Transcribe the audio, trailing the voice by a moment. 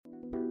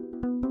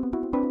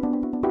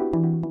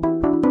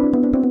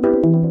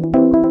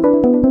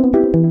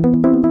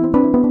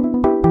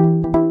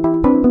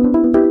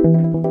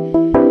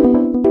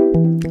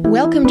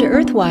Welcome to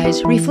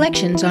Earthwise,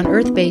 Reflections on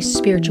Earth-Based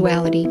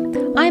Spirituality.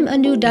 I'm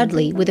Anu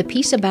Dudley with a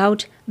piece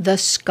about the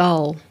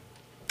skull.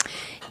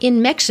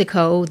 In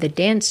Mexico, the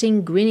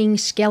dancing, grinning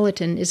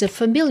skeleton is a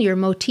familiar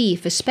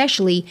motif,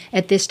 especially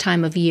at this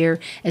time of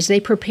year, as they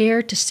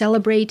prepare to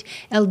celebrate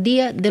El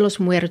Día de los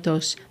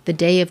Muertos, the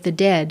Day of the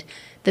Dead,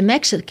 the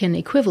Mexican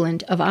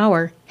equivalent of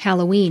our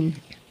Halloween.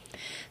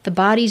 The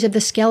bodies of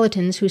the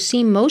skeletons, who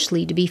seem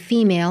mostly to be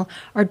female,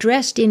 are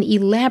dressed in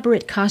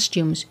elaborate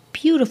costumes,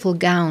 beautiful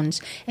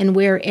gowns, and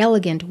wear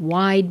elegant,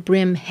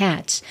 wide-brim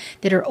hats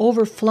that are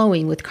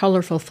overflowing with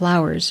colorful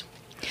flowers.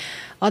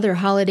 Other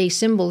holiday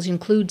symbols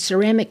include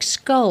ceramic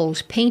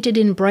skulls painted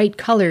in bright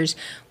colors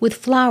with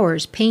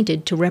flowers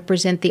painted to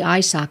represent the eye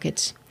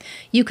sockets.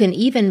 You can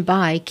even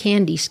buy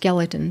candy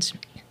skeletons.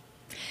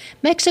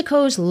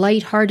 Mexico's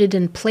light-hearted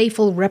and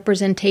playful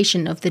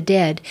representation of the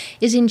dead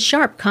is in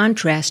sharp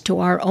contrast to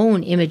our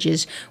own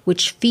images,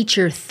 which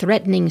feature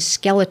threatening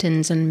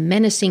skeletons and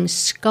menacing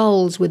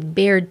skulls with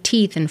bared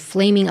teeth and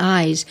flaming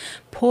eyes,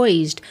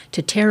 poised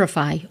to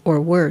terrify or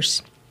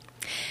worse.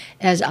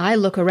 As I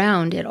look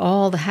around at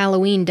all the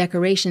Halloween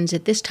decorations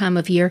at this time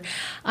of year,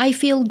 I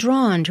feel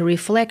drawn to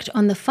reflect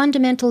on the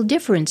fundamental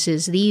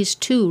differences these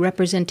two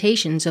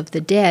representations of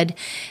the dead,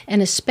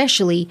 and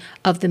especially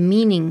of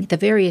the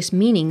various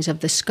meanings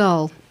of the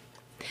skull.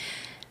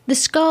 The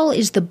skull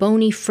is the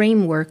bony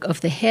framework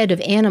of the head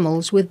of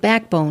animals with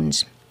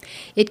backbones.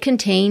 It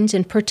contains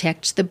and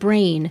protects the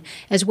brain,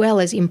 as well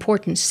as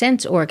important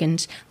sense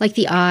organs like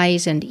the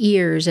eyes and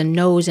ears and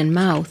nose and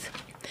mouth.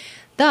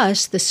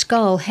 Thus, the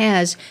skull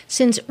has,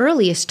 since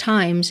earliest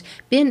times,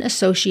 been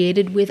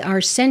associated with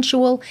our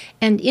sensual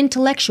and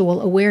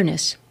intellectual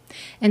awareness,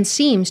 and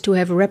seems to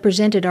have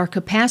represented our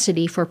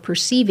capacity for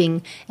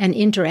perceiving and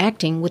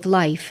interacting with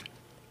life.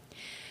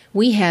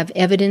 We have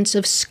evidence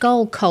of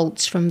skull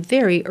cults from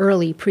very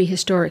early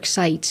prehistoric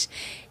sites,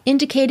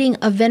 indicating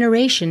a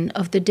veneration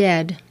of the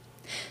dead.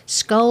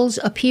 Skulls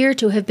appear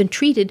to have been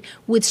treated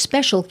with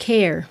special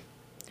care.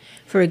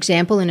 For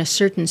example, in a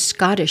certain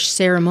Scottish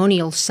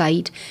ceremonial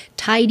site,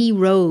 tidy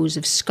rows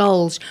of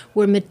skulls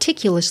were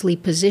meticulously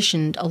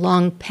positioned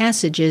along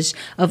passages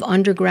of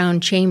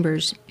underground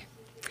chambers.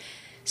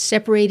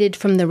 Separated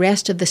from the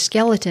rest of the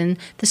skeleton,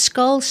 the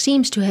skull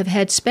seems to have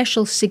had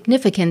special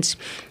significance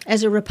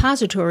as a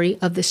repository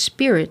of the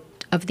spirit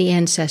of the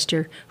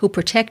ancestor who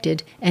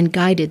protected and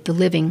guided the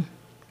living.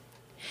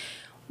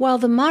 While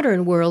the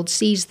modern world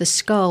sees the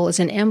skull as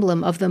an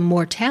emblem of the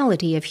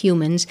mortality of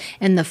humans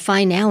and the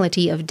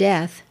finality of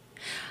death,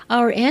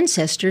 our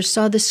ancestors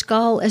saw the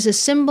skull as a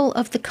symbol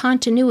of the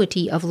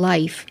continuity of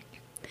life.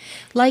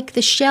 Like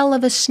the shell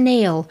of a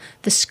snail,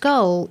 the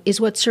skull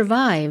is what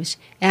survives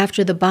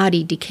after the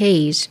body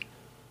decays.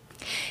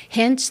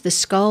 Hence, the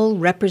skull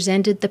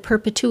represented the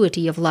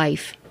perpetuity of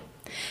life.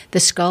 The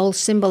skull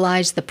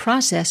symbolized the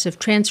process of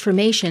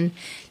transformation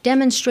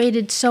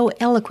demonstrated so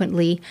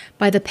eloquently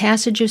by the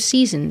passage of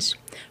seasons,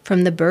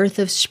 from the birth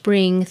of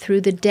spring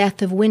through the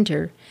death of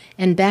winter,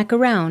 and back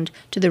around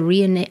to the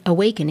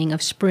reawakening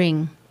of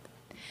spring.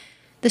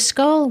 The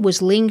skull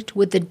was linked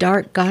with the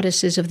dark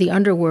goddesses of the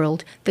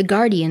underworld, the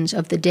guardians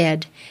of the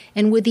dead,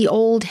 and with the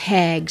old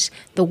hags,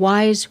 the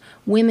wise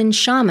women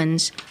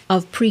shamans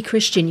of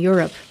pre-Christian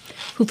Europe,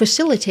 who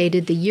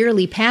facilitated the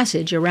yearly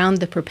passage around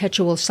the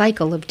perpetual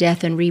cycle of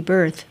death and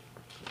rebirth.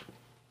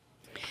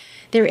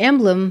 Their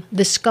emblem,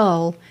 the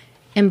skull,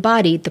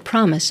 embodied the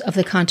promise of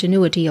the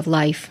continuity of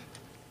life.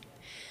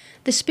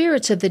 The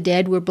spirits of the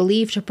dead were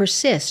believed to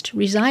persist,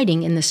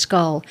 residing in the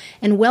skull,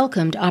 and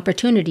welcomed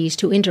opportunities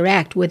to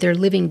interact with their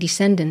living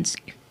descendants.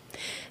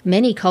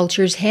 Many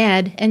cultures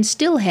had, and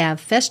still have,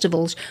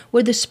 festivals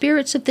where the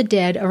spirits of the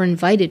dead are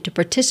invited to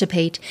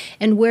participate,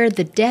 and where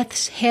the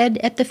death's head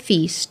at the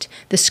feast,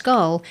 the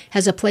skull,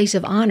 has a place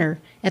of honor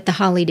at the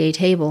holiday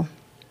table.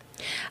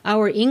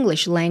 Our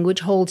English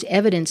language holds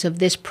evidence of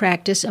this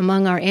practice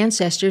among our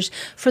ancestors,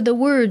 for the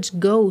words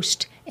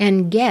ghost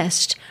and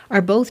guest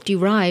are both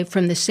derived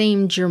from the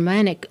same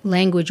Germanic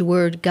language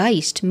word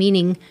Geist,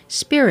 meaning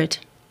spirit.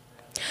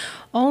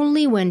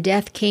 Only when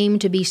death came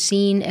to be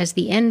seen as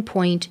the end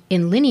point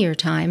in linear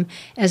time,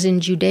 as in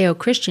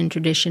Judeo-Christian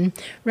tradition,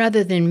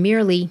 rather than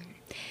merely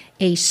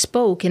a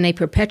spoke in a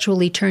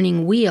perpetually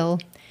turning wheel,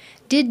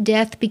 did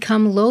death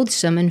become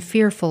loathsome and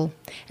fearful,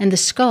 and the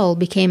skull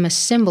became a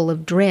symbol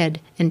of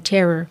dread and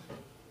terror.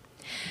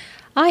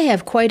 I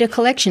have quite a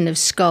collection of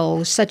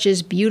skulls, such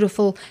as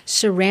beautiful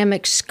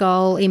ceramic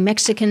skull, a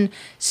Mexican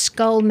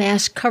skull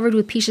mask covered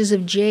with pieces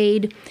of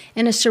jade,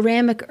 and a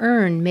ceramic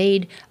urn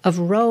made of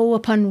row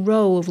upon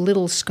row of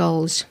little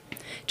skulls.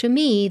 To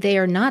me, they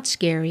are not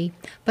scary,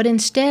 but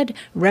instead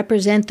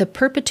represent the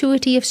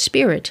perpetuity of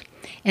spirit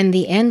and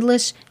the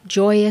endless,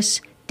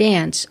 joyous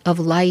dance of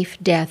life,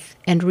 death,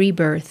 and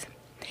rebirth.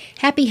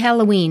 Happy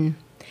Halloween.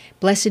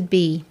 Blessed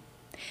be.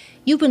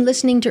 You've been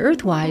listening to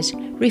Earthwise,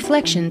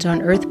 Reflections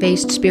on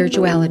Earth-Based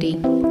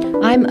Spirituality.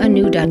 I'm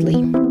Anu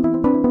Dudley.